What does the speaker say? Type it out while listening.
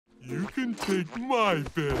can take my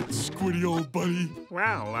bed, Squiddy old buddy.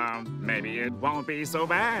 Well, maybe it won't be so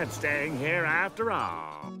bad staying here after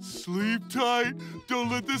all. Sleep tight. Don't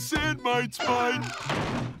let the sand mites bite.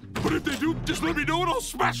 But if they do, just let me know and I'll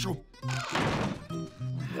smash them.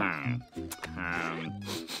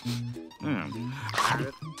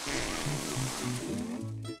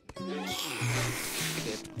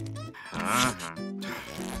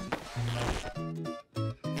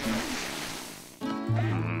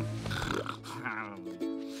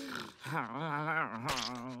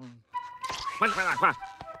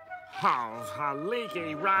 Oh, a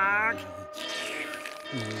leaky rock.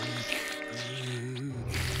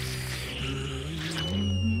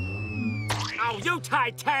 Oh, you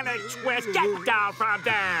Titanic twist, get down from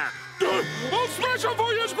there! I'll smash them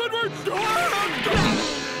for you, Squidward!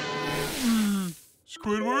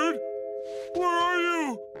 Squidward? Where are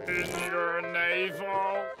you? In your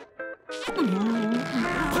navel.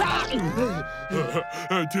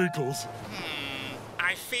 Tentacles.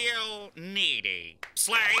 I feel needy.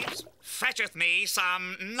 Slaves, fetcheth me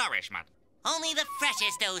some nourishment. Only the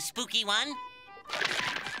freshest, oh spooky one.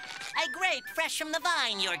 A grape fresh from the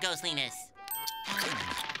vine, your ghostliness.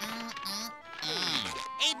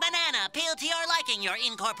 A banana peeled to your liking, your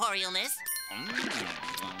incorporealness.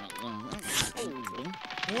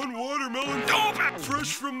 One watermelon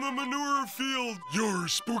fresh from the manure field, your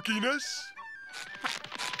spookiness.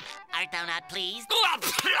 Art thou not pleased?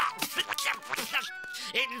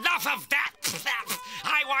 Enough of that!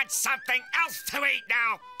 I want something else to eat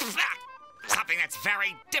now! Something that's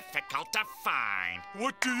very difficult to find.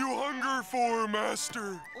 What do you hunger for,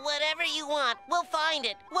 Master? Whatever you want, we'll find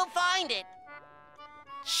it. We'll find it.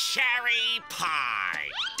 Cherry pie.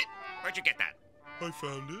 Where'd you get that? I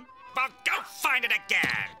found it. Well, go find it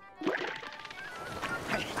again.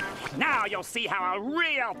 Now you'll see how a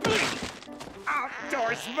real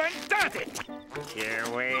outdoorsman does it. Here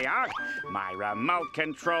we are, my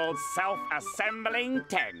remote-controlled self-assembling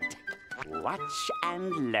tent. Watch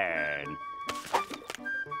and learn.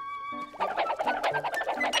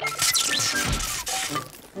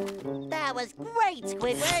 That was great,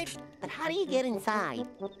 Squidward. But how do you get inside?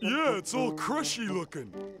 Yeah, it's all crushy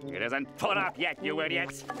looking. It isn't put up yet, you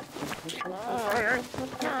idiots.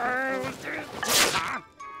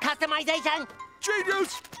 Customization.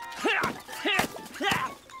 Genius!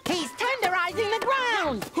 He's tenderizing the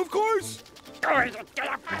ground. Of course. Write that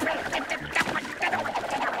down.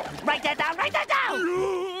 Write that down.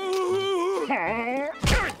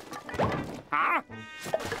 Huh?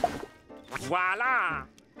 Voila!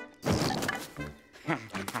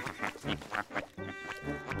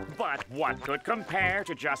 But what could compare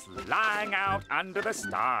to just lying out under the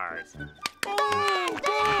stars?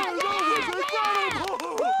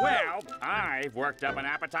 Well, I've worked up an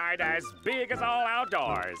appetite as big as all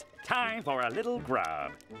outdoors. Time for a little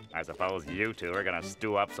grub. I suppose you two are gonna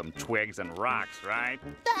stew up some twigs and rocks, right?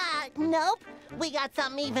 Nope. We got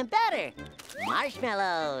something even better.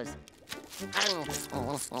 Marshmallows.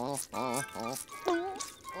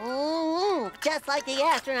 Just like the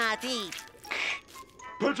astronauts eat.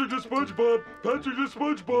 Patrick to SpongeBob. Patrick to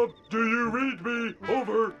SpongeBob. Do you read me?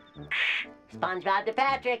 Over. SpongeBob to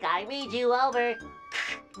Patrick, I read you over.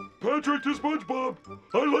 Patrick to SpongeBob.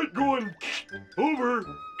 I like going over.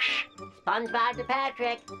 SpongeBob to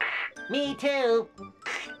Patrick. Me too.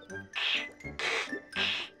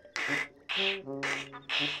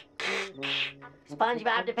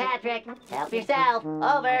 SpongeBob to Patrick. Help yourself.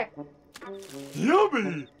 Over.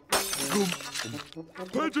 Yummy!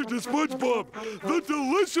 Patrick to SpongeBob, the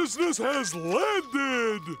deliciousness has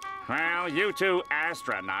landed! Well, you two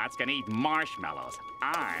astronauts can eat marshmallows.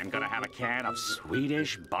 I'm gonna have a can of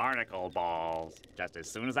Swedish barnacle balls just as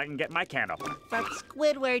soon as I can get my can opener. But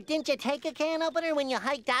Squidward, didn't you take a can opener when you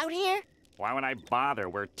hiked out here? Why would I bother?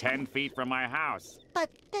 We're 10 feet from my house.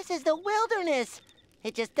 But this is the wilderness.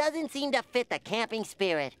 It just doesn't seem to fit the camping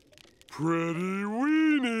spirit. Pretty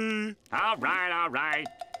weenie. All right.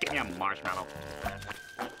 Give me a marshmallow.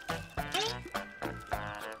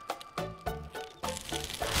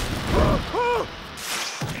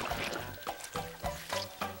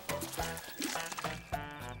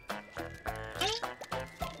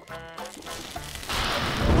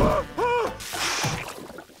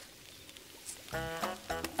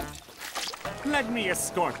 Let me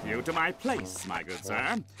escort you to my place, my good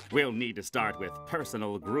sir. We'll need to start with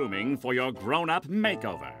personal grooming for your grown-up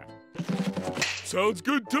makeover. Sounds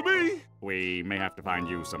good to me. We may have to find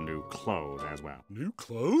you some new clothes as well. New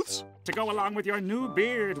clothes? To go along with your new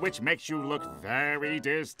beard, which makes you look very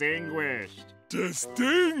distinguished.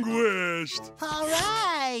 Distinguished! All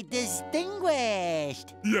right,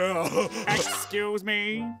 distinguished. Yeah. Excuse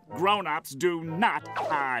me? Grown-ups do not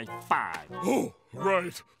high five. Oh,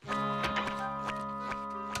 right.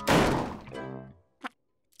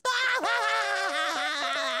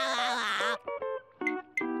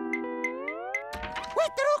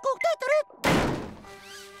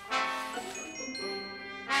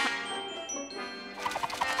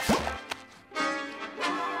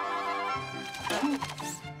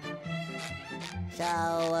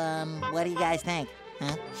 So, what do you guys think?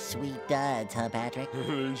 Huh? Sweet duds, huh, Patrick?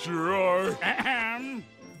 They sure are. Ahem.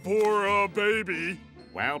 For a baby.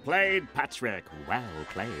 Well played, Patrick. Well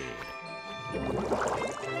played.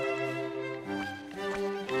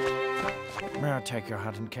 May I take your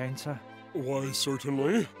hat and cane, sir? Why,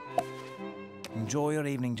 certainly. Enjoy your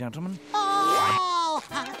evening, gentlemen. Oh,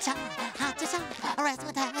 hot-cha, hot-cha, rest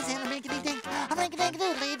my time is in a rinkety-dink, a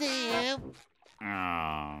rinkety-dink-doodly-doo.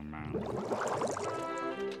 Oh, man.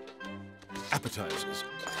 Appetizers.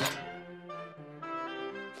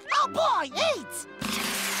 Oh, boy, eat!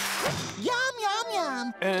 Yum, yum,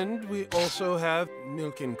 yum. And we also have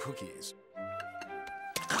milk and cookies.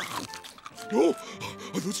 Oh,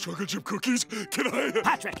 are those chocolate chip cookies? Can I?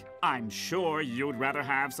 Patrick, I'm sure you'd rather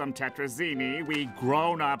have some tetrazzini we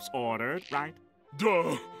grown-ups ordered, right?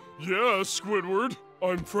 Duh. Yeah, Squidward.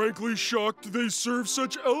 I'm frankly shocked they serve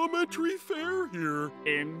such elementary fare here.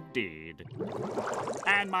 Indeed.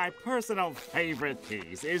 And my personal favorite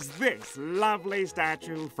piece is this lovely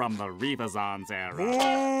statue from the Revazons era.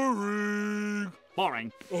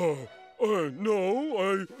 Boring. Boring. No,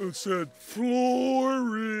 I said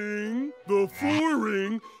flooring. The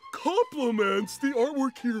flooring complements the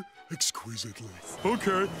artwork here exquisitely.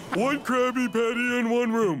 Okay, one Krabby Patty in one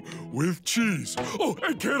room with cheese. Oh,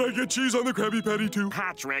 and can I get cheese on the Krabby Patty too?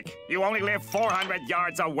 Patrick, you only live 400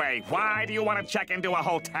 yards away. Why do you want to check into a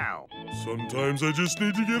hotel? Sometimes I just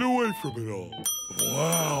need to get away from it all.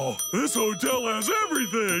 Wow, this hotel has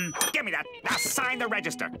everything. Give me that. Now sign the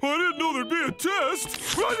register. I didn't know there'd be a test.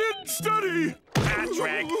 I didn't study.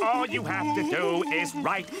 Patrick, all you have to do is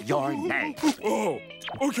write your name. Oh,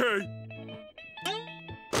 okay.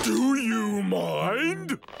 Do you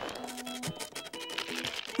mind?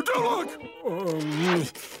 Good luck!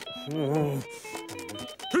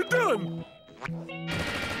 Done!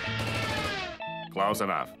 Close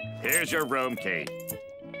enough. Here's your room key.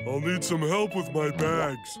 I'll need some help with my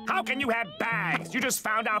bags. How can you have bags? You just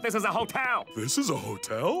found out this is a hotel. This is a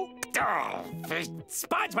hotel? Oh,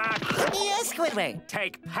 SpongeBob! Yes, Squidward.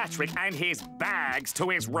 Take Patrick and his bags to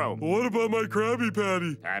his room. What about my Krabby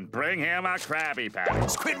Patty? And bring him a Krabby Patty.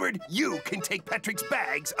 Squidward, you can take Patrick's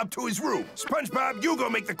bags up to his room. SpongeBob, you go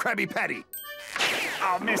make the Krabby Patty.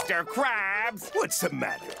 Oh, Mr. Krabs! What's the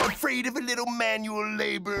matter? Afraid of a little manual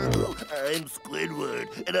labor? I'm Squidward,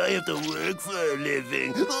 and I have to work for a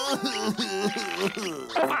living.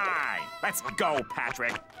 Fine. Let's go,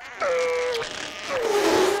 Patrick.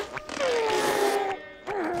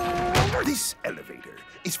 This elevator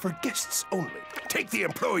is for guests only. Take the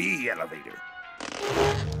employee elevator.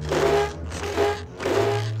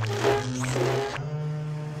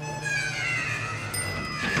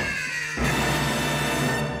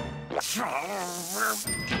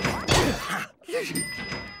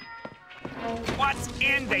 What's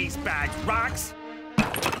in these bags? Rocks?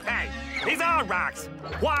 Hey, these are rocks.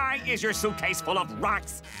 Why is your suitcase full of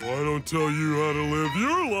rocks? I don't tell you how to live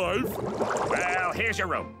your life. Well, here's your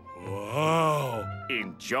room. Wow.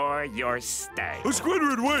 Enjoy your stay.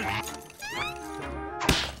 Squidward, wait.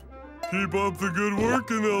 Keep up the good work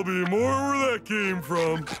and there'll be more where that came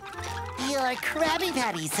from. Your Krabby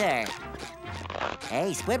Patty, sir.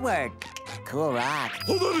 Hey, Squidward. Cool rock.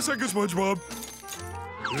 Hold on a second, SpongeBob.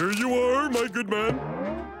 Here you are, my good man.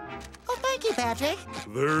 Oh, thank you, Patrick.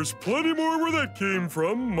 There's plenty more where that came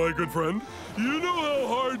from, my good friend. You know how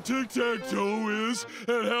hard tic-tac-toe is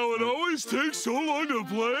and how it always takes so long to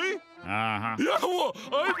play? Uh-huh. Yeah, well,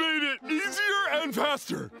 I made it easier and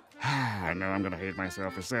faster. I know I'm gonna hate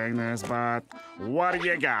myself for saying this, but what do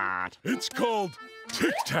you got? It's called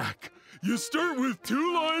tic-tac. You start with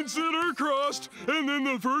two lines that are crossed, and then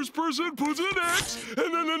the first person puts an X,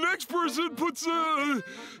 and then the next person puts a...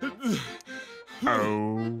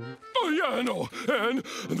 Oh. Oh, yeah, I know. And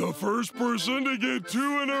the first person to get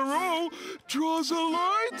two in a row draws a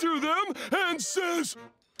line through them and says,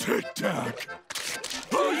 tic-tac.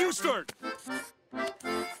 Oh, you start.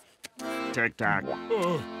 Tic-tac.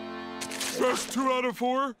 Best 2 out of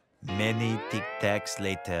 4? Many tic-tacs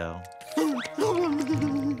later.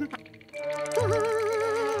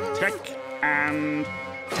 Pick and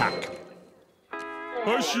tuck.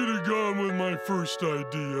 I should have gone with my first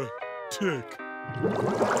idea. Tick.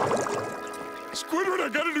 Squidward, I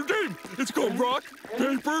got a new game. It's called Rock,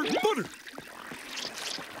 Paper, Butter.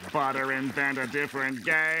 Butter invent a different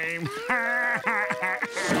game.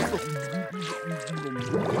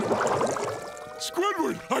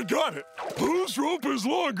 Squidward, I got it. Whose rope is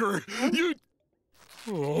longer? You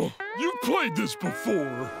played this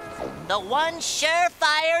before. The one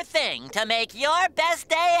surefire thing to make your best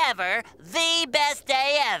day ever the best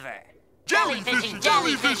day ever. Jellyfishing,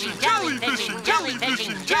 jellyfishing, jellyfishing,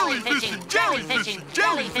 jellyfishing, jellyfishing, jellyfishing,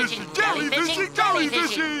 jellyfishing, jellyfishing,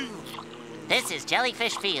 jellyfishing. This is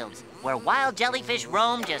Jellyfish Fields, where wild jellyfish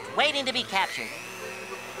roam just waiting to be captured.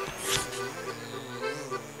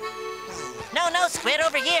 No, Squid,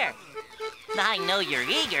 over here. I know you're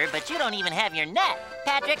eager, but you don't even have your net.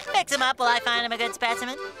 Patrick, fix him up while I find him a good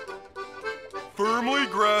specimen. Firmly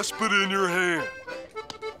grasp it in your hand.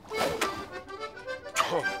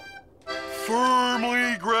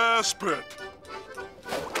 Firmly grasp it.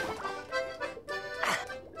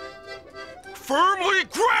 Firmly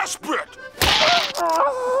grasp it!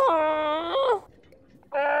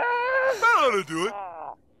 That ought to do it.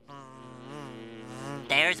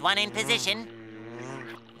 There's one in position.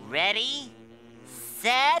 Ready,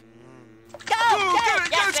 set, go!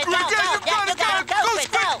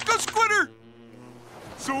 Go, Squidder!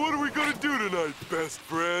 So what are we gonna do tonight, best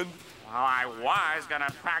friend? Well, I was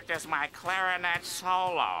gonna practice my clarinet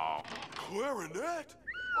solo. Clarinet?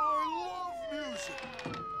 I love music.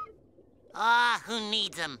 Ah, who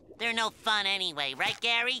needs them? They're no fun anyway, right,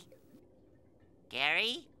 Gary?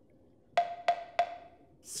 Gary?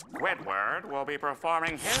 Squidward will be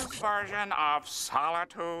performing his version of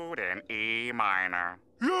Solitude in E minor.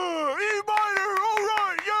 Yeah, E minor, all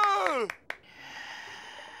right, yeah!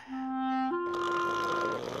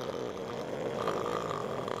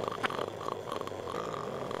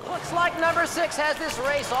 Looks like number 6 has this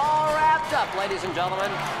race all wrapped up, ladies and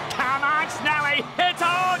gentlemen. Come on, Snelly, it's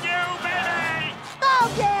all you, baby! Oh,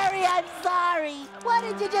 Gary, I'm sorry. Why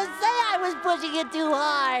did you just say I was pushing it too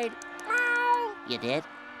hard? You did?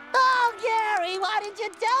 Oh, Gary, why did you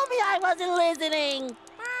tell me I wasn't listening?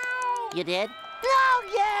 You did? Oh,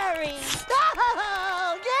 Gary!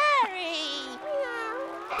 Oh, Gary!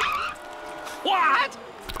 What?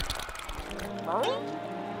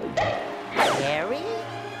 Gary?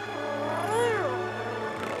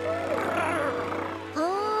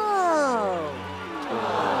 Oh.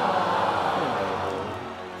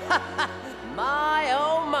 My,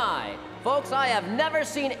 oh my. Folks, I have never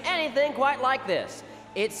seen anything quite like this.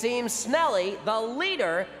 It seems Snelly, the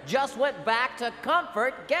leader, just went back to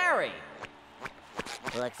comfort Gary.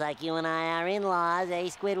 Looks like you and I are in-laws, eh,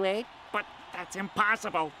 Squidward? But that's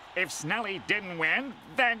impossible. If Snelly didn't win,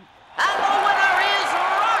 then... And the winner is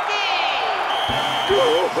Rocky!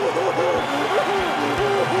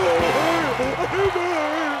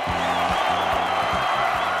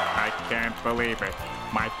 I can't believe it.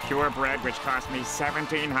 My purebred, which cost me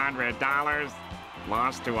 $1,700,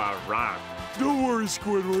 lost to a rock. Don't worry,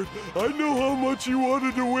 Squidward. I know how much you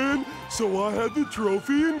wanted to win, so I had the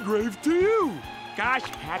trophy engraved to you. Gosh,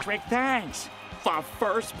 Patrick, thanks. The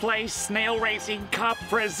first place snail racing cup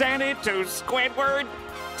presented to Squidward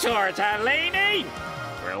Tortellini.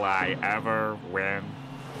 Will I ever win?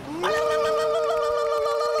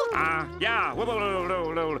 Yeah.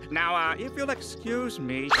 Now, if you'll excuse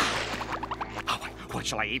me. What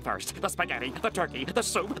shall I eat first? The spaghetti, the turkey, the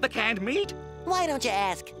soup, the canned meat? Why don't you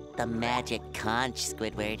ask the magic conch,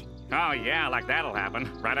 Squidward? Oh, yeah, like that'll happen.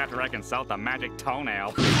 Right after I consult the magic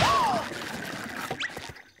toenail.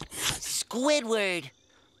 Squidward,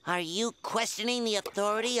 are you questioning the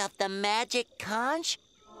authority of the magic conch?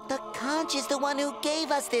 The conch is the one who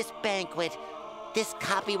gave us this banquet. This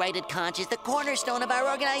copyrighted conch is the cornerstone of our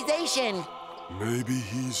organization. Maybe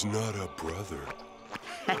he's not a brother.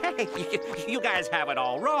 Hey, you guys have it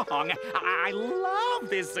all wrong. I love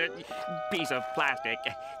this piece of plastic.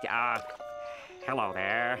 Hello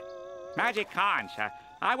there. Magic conch.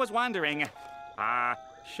 I was wondering,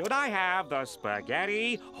 should I have the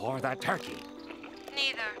spaghetti or the turkey?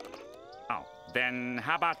 Neither. Oh, then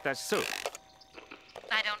how about the soup?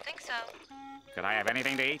 I don't think so. Could I have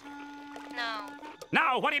anything to eat? No.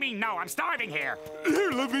 No, what do you mean no? I'm starving here.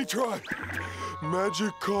 Here, let me try.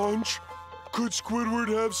 Magic conch, could Squidward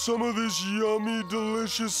have some of this yummy,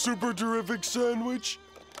 delicious, super terrific sandwich?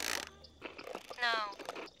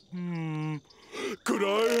 No. Could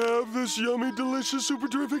I have this yummy, delicious, super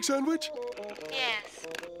terrific sandwich? Yes.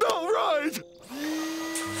 All right!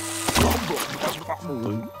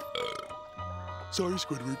 Sorry,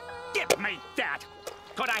 Squidward. Give me that!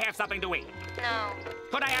 Could I have something to eat? No.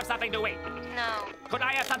 Could I have something to eat? No. Could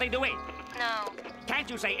I have something to eat? No. Can't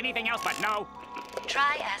you say anything else but no?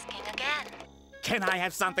 Try asking again. Can I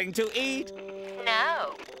have something to eat?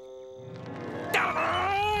 No.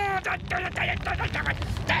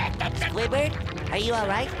 Squidward, are you all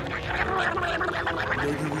right?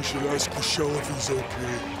 Maybe we should ask Michelle if he's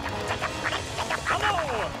okay.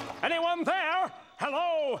 Hello! Anyone there?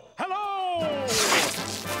 Hello! Hello!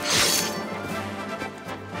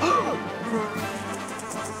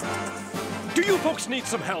 Do you folks need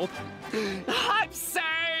some help? I'm saved!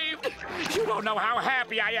 You don't know how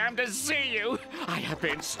happy I am to see you. I have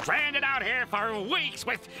been stranded out here for weeks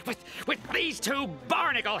with these two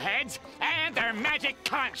barnacle heads and their magic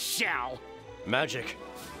conch shell. Magic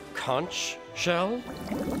conch shell?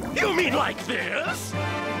 You mean like this?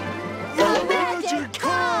 The Magic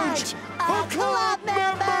Conch! A club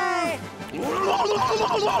member!